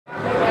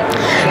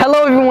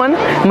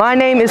My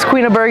name is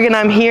Queena Bergen.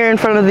 I'm here in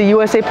front of the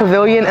USA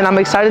Pavilion, and I'm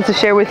excited to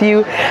share with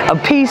you a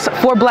piece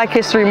for Black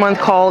History Month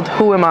called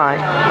Who Am I?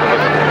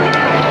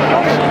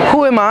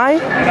 Who am I?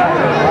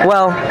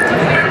 Well,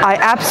 I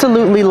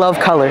absolutely love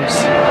colors.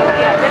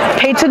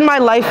 Painted my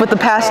life with the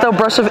pastel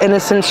brush of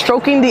innocence,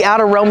 stroking the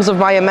outer realms of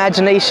my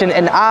imagination,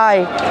 and I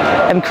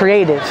am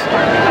creative.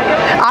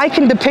 I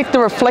can depict the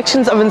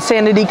reflections of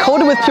insanity,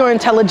 coded with pure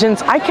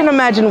intelligence. I can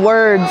imagine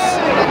words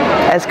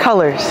as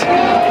colors,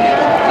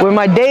 where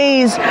my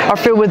days are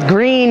filled with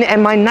green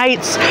and my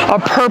nights are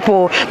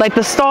purple. Like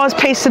the stars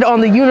pasted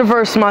on the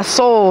universe, my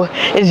soul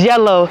is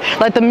yellow.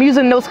 Like the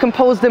music notes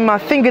composed in my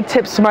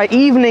fingertips, my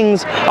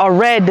evenings are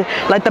red.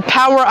 Like the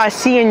power I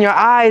see in your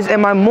eyes,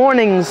 and my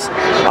mornings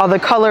are the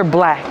color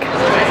black.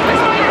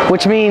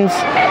 Which means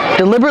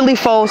deliberately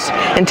false,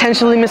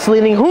 intentionally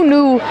misleading. Who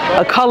knew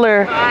a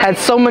color had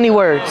so many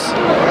words?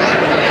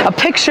 A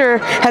picture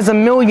has a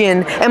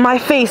million, and my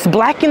face,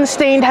 black and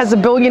stained, has a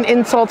billion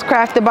insults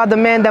crafted by the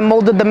man that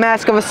molded the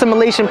mask of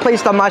assimilation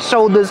placed on my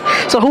shoulders.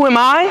 So who am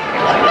I?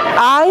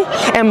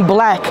 I am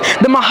black.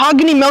 The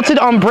mahogany melted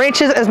on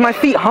branches as my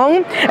feet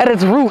hung at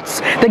its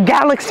roots. The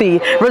galaxy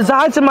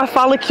resides in my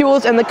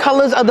follicles, and the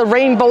colors of the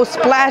rainbow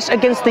splash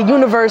against the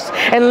universe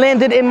and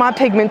landed in my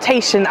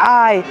pigmentation.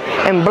 I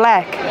am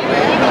black.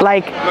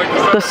 Like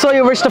the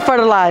soil rich to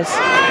fertilize.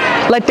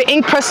 Like the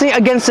ink pressing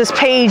against this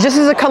page, this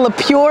is a color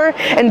pure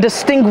and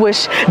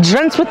distinguished,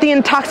 drenched with the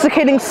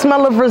intoxicating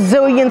smell of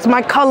resilience.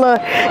 My color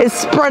is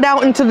spread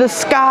out into the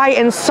sky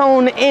and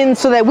sewn in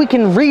so that we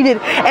can read it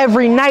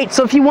every night.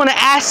 So if you want to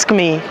ask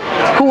me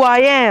who I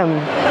am,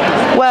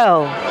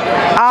 well,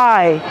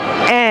 I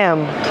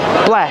am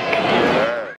black.